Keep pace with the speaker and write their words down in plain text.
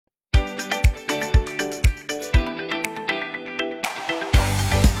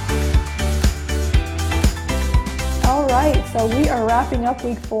So we are wrapping up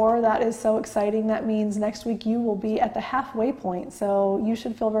week 4. That is so exciting. That means next week you will be at the halfway point. So you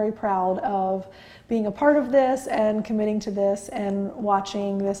should feel very proud of being a part of this and committing to this and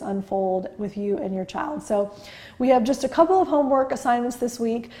watching this unfold with you and your child. So we have just a couple of homework assignments this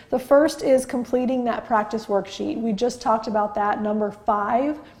week. The first is completing that practice worksheet. We just talked about that, number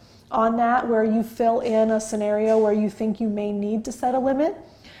 5 on that, where you fill in a scenario where you think you may need to set a limit.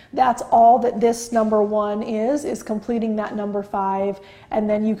 That's all that this number 1 is completing that number 5, and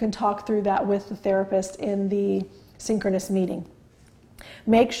then you can talk through that with the therapist in the synchronous meeting.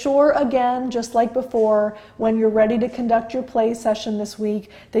 Make sure, again, just like before, when you're ready to conduct your play session this week,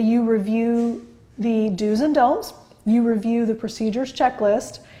 that you review the do's and don'ts, you review the procedures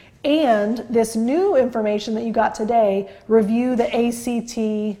checklist, and this new information that you got today, review the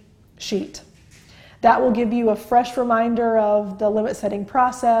ACT sheet. That will give you a fresh reminder of the limit setting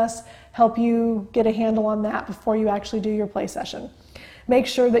process, help you get a handle on that before you actually do your play session. Make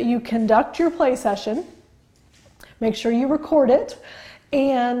sure that you conduct your play session, make sure you record it,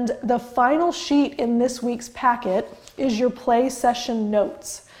 and the final sheet in this week's packet is your play session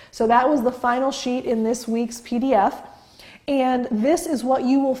notes. So that was the final sheet in this week's PDF, and this is what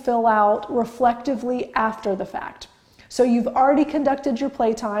you will fill out reflectively after the fact. So you've already conducted your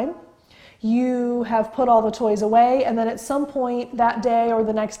playtime. You have put all the toys away, and then at some point that day or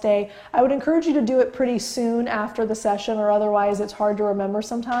the next day, I would encourage you to do it pretty soon after the session, or otherwise it's hard to remember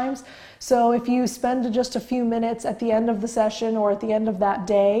sometimes. So if you spend just a few minutes at the end of the session or at the end of that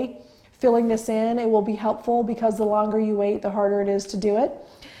day filling this in, it will be helpful, because the longer you wait, the harder it is to do it.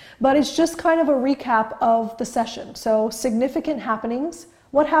 But it's just kind of a recap of the session. So significant happenings.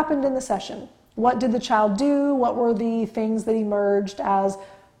 What happened in the session? What did the child do? What were the things that emerged as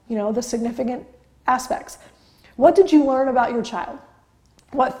the significant aspects? What did you learn about your child?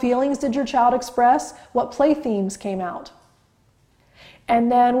 What feelings did your child express? What play themes came out?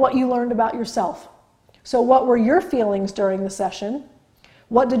 And then what you learned about yourself. So what were your feelings during the session?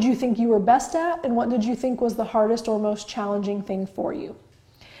 What did you think you were best at? And what did you think was the hardest or most challenging thing for you?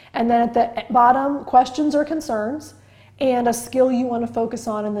 And then at the bottom, questions or concerns, and a skill you want to focus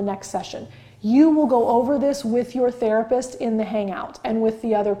on in the next session. You will go over this with your therapist in the hangout and with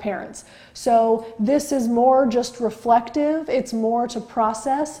the other parents. So this is more just reflective. It's more to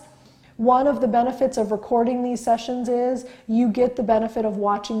process. One of the benefits of recording these sessions is you get the benefit of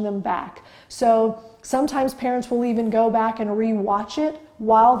watching them back. So sometimes parents will even go back and re-watch it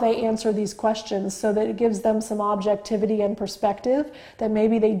while they answer these questions, so that it gives them some objectivity and perspective that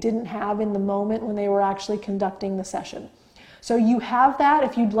maybe they didn't have in the moment when they were actually conducting the session. So you have that.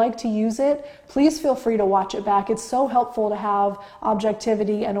 If you'd like to use it, please feel free to watch it back. It's so helpful to have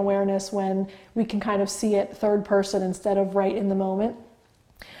objectivity and awareness when we can kind of see it third person instead of right in the moment.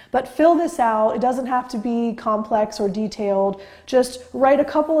 But fill this out. It doesn't have to be complex or detailed. Just write a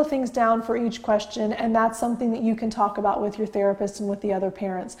couple of things down for each question, and that's something that you can talk about with your therapist and with the other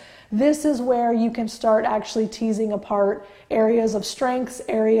parents. This is where you can start actually teasing apart areas of strengths,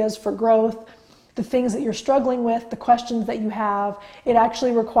 areas for growth, the things that you're struggling with, the questions that you have. It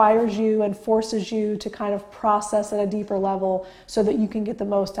actually requires you and forces you to kind of process at a deeper level so that you can get the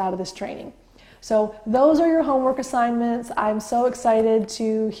most out of this training. So those are your homework assignments. I'm so excited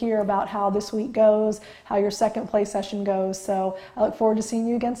to hear about how this week goes, how your second play session goes. So I look forward to seeing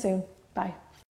you again soon.